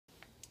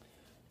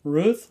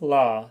Ruth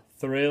Law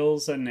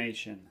thrills a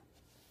nation.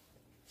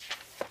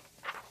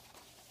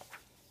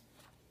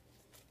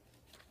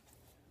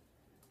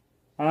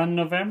 On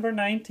November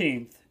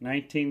 19th,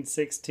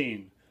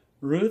 1916,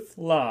 Ruth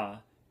Law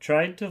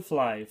tried to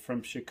fly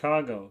from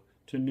Chicago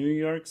to New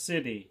York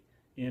City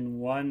in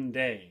one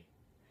day.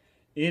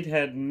 It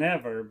had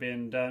never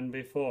been done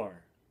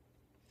before.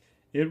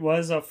 It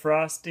was a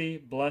frosty,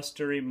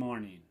 blustery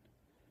morning.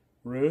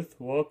 Ruth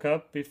woke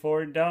up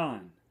before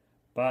dawn,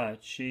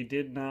 but she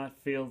did not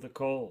feel the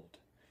cold.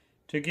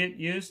 To get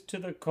used to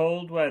the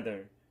cold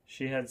weather,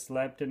 she had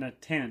slept in a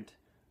tent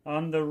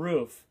on the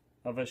roof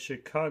of a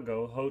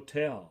Chicago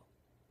hotel.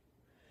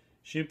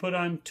 She put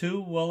on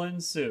 2 woolen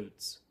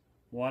suits,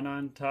 one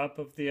on top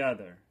of the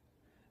other.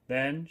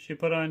 Then she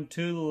put on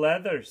 2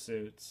 leather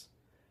suits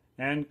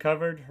and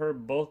covered her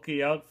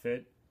bulky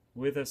outfit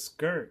with a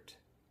skirt.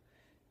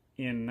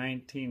 In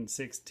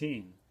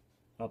 1916,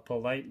 a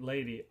polite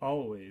lady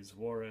always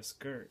wore a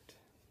skirt.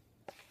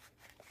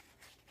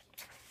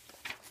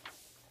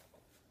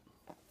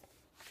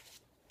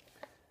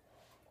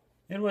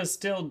 It was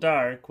still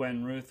dark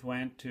when Ruth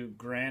went to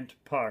Grant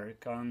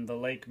Park on the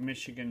Lake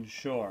Michigan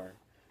shore,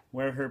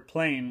 where her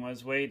plane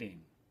was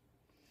waiting.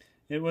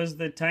 It was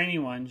the tiny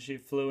one she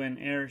flew in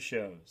air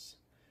shows.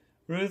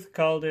 Ruth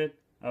called it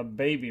a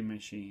baby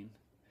machine.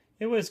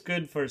 It was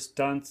good for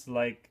stunts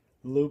like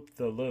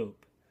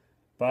loop-the-loop,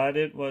 but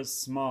it was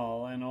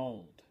small and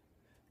old.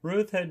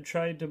 Ruth had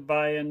tried to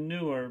buy a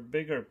newer,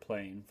 bigger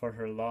plane for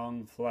her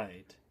long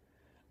flight,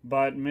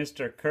 but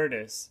Mr.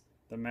 Curtis,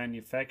 the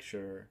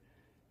manufacturer,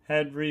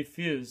 had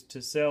refused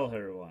to sell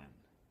her one.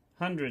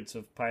 Hundreds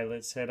of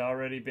pilots had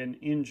already been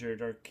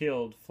injured or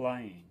killed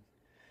flying,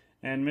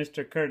 and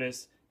Mr.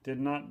 Curtis did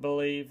not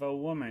believe a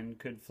woman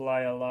could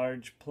fly a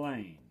large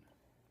plane.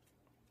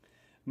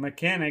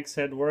 Mechanics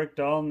had worked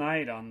all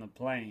night on the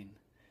plane.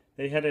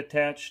 They had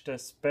attached a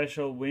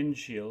special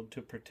windshield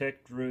to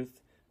protect Ruth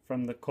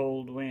from the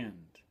cold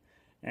wind,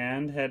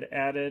 and had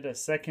added a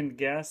second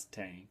gas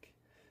tank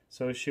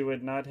so she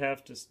would not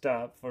have to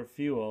stop for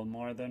fuel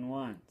more than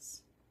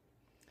once.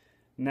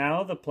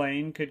 Now the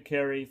plane could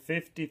carry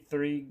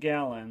 53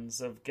 gallons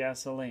of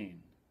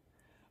gasoline,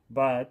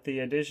 but the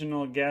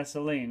additional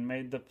gasoline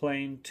made the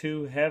plane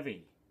too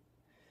heavy.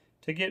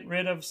 To get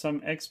rid of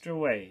some extra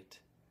weight,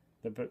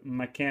 the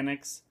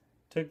mechanics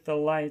took the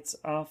lights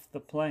off the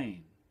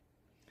plane.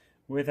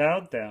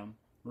 Without them,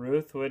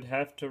 Ruth would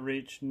have to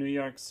reach New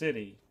York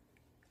City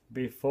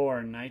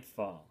before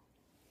nightfall.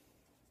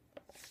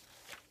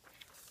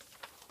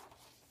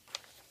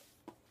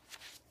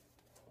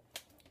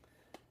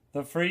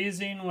 The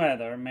freezing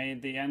weather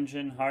made the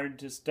engine hard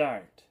to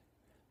start.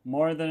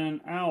 More than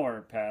an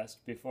hour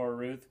passed before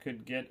Ruth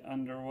could get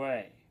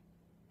underway.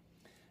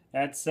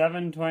 At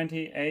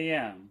 7:20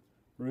 a.m.,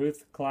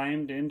 Ruth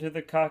climbed into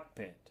the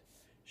cockpit.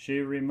 She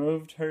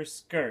removed her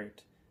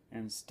skirt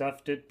and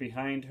stuffed it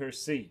behind her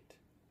seat.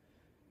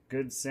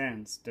 Good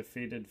sense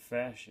defeated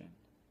fashion.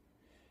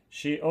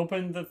 She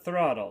opened the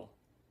throttle.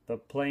 The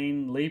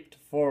plane leaped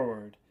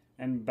forward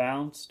and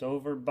bounced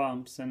over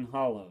bumps and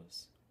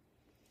hollows.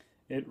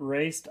 It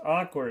raced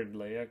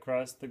awkwardly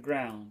across the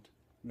ground,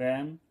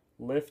 then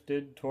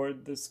lifted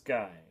toward the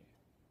sky.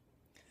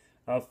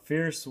 A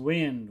fierce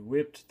wind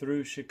whipped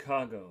through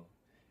Chicago.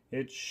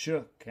 It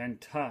shook and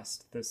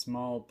tossed the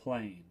small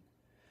plane.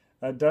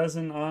 A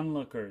dozen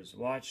onlookers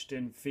watched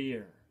in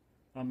fear.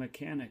 A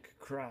mechanic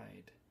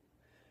cried.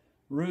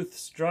 Ruth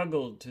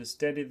struggled to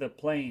steady the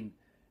plane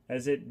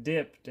as it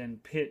dipped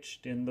and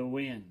pitched in the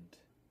wind.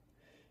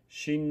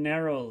 She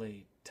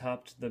narrowly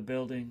topped the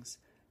buildings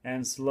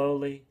and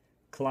slowly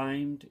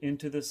climbed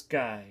into the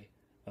sky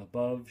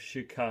above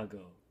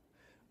Chicago.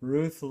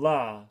 Ruth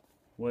Law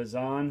was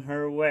on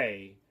her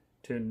way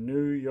to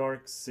New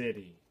York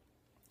City.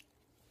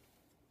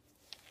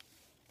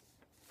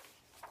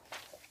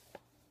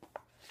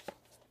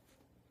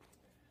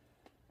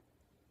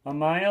 A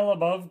mile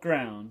above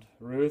ground,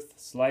 Ruth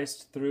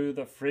sliced through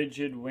the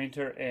frigid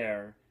winter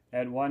air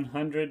at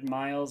 100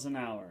 miles an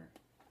hour.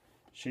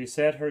 She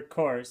set her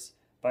course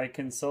by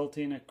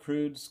consulting a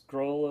crude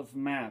scroll of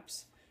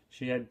maps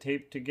she had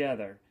taped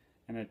together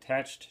and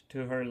attached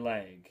to her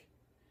leg.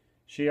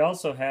 She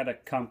also had a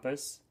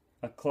compass,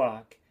 a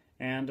clock,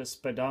 and a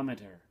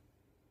speedometer.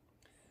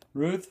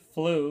 Ruth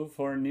flew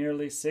for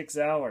nearly 6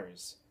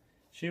 hours.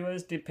 She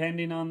was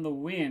depending on the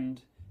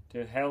wind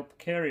to help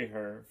carry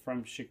her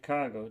from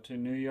Chicago to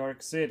New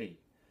York City,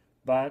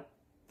 but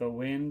the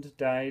wind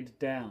died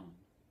down.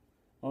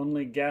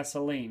 Only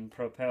gasoline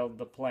propelled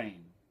the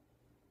plane.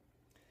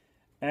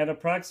 At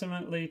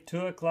approximately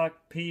 2:00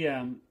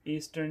 p.m.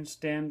 Eastern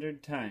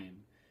Standard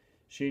Time,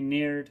 she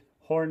neared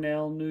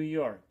Hornell, New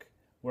York,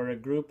 where a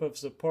group of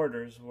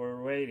supporters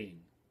were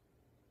waiting.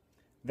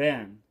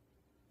 Then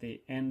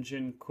the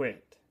engine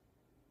quit.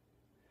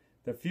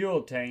 The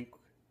fuel tank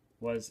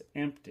was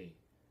empty,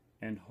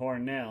 and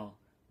Hornell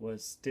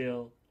was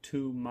still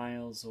 2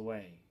 miles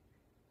away.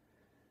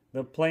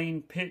 The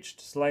plane pitched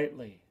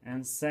slightly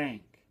and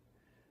sank.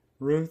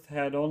 Ruth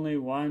had only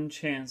one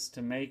chance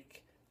to make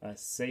a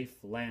safe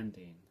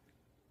landing.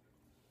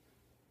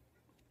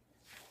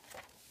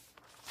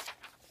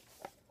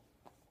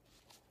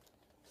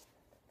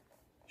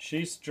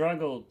 She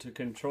struggled to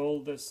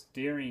control the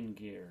steering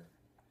gear.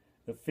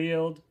 The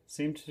field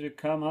seemed to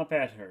come up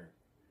at her.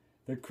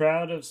 The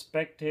crowd of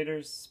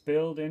spectators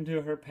spilled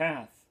into her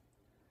path.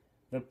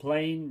 The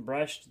plane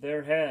brushed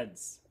their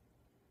heads.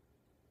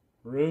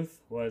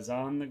 Ruth was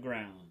on the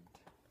ground.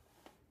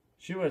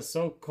 She was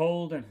so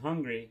cold and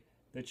hungry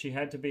that she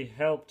had to be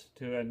helped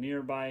to a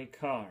nearby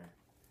car.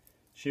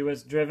 She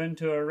was driven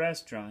to a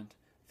restaurant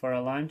for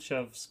a lunch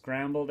of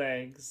scrambled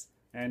eggs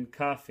and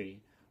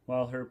coffee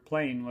while her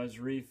plane was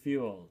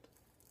refueled.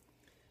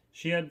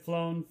 She had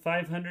flown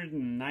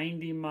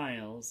 590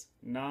 miles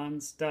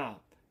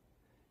non-stop.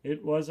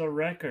 It was a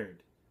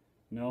record.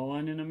 No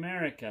one in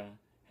America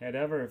had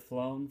ever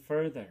flown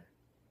further.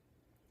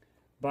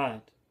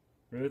 But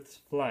Ruth's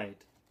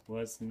flight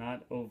was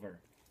not over.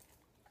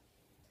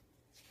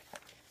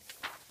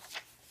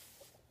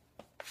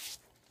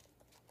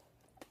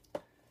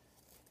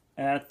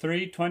 At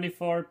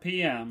 3:24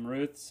 p.m.,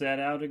 Ruth set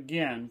out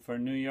again for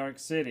New York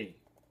City.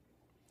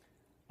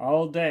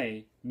 All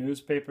day,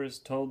 newspapers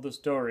told the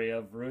story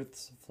of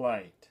Ruth's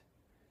flight.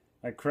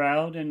 A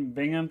crowd in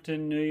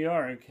Binghamton, New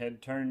York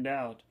had turned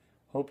out,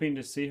 hoping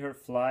to see her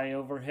fly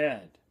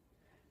overhead.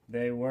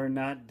 They were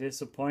not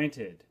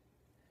disappointed.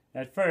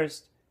 At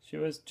first, she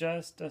was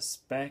just a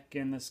speck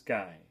in the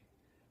sky,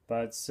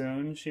 but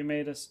soon she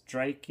made a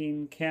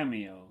striking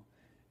cameo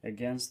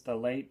against the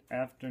late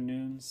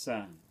afternoon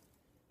sun.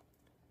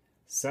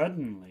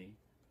 Suddenly,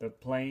 the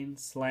plane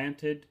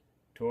slanted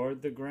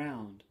toward the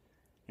ground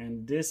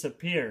and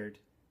disappeared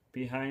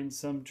behind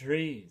some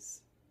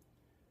trees.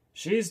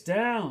 "She's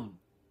down!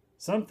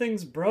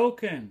 Something's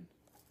broken!"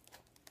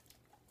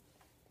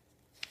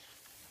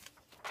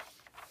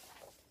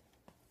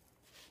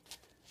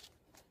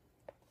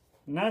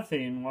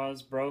 Nothing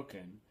was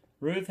broken.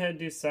 Ruth had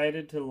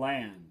decided to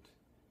land.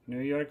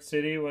 New York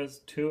City was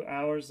 2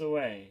 hours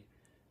away,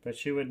 but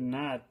she would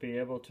not be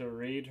able to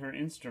read her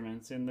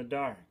instruments in the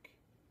dark.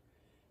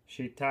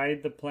 She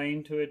tied the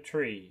plane to a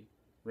tree,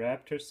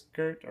 wrapped her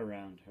skirt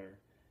around her,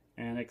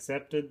 and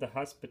accepted the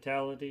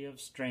hospitality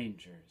of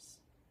strangers.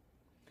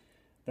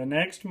 The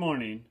next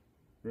morning,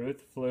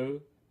 Ruth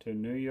flew to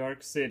New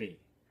York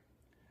City.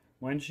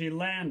 When she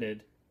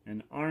landed,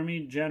 an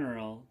army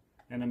general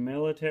and a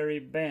military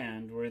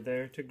band were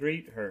there to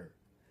greet her.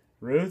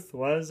 Ruth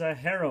was a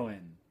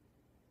heroine.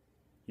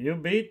 "You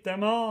beat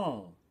them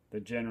all,"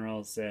 the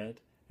general said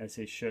as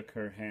he shook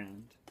her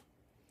hand.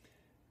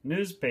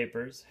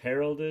 Newspapers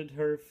heralded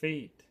her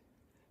feat.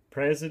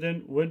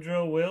 President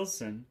Woodrow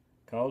Wilson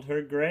called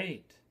her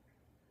great.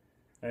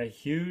 A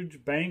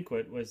huge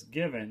banquet was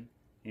given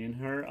in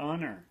her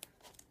honor.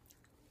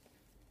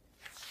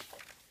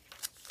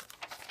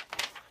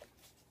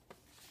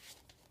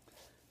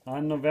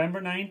 On November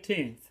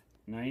 19th,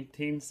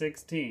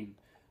 1916,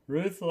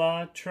 Ruth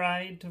Law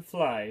tried to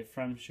fly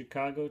from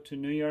Chicago to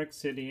New York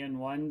City in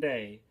one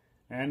day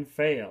and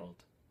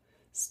failed.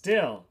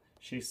 Still,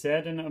 she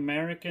set an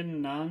American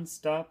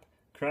non-stop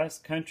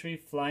cross-country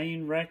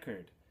flying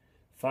record,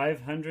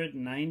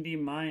 590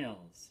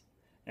 miles,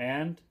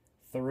 and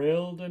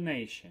thrilled a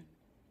nation.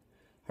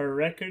 Her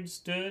record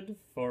stood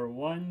for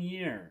 1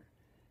 year.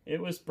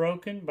 It was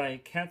broken by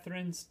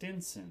Catherine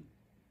Stinson,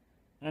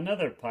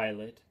 another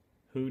pilot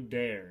who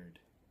dared.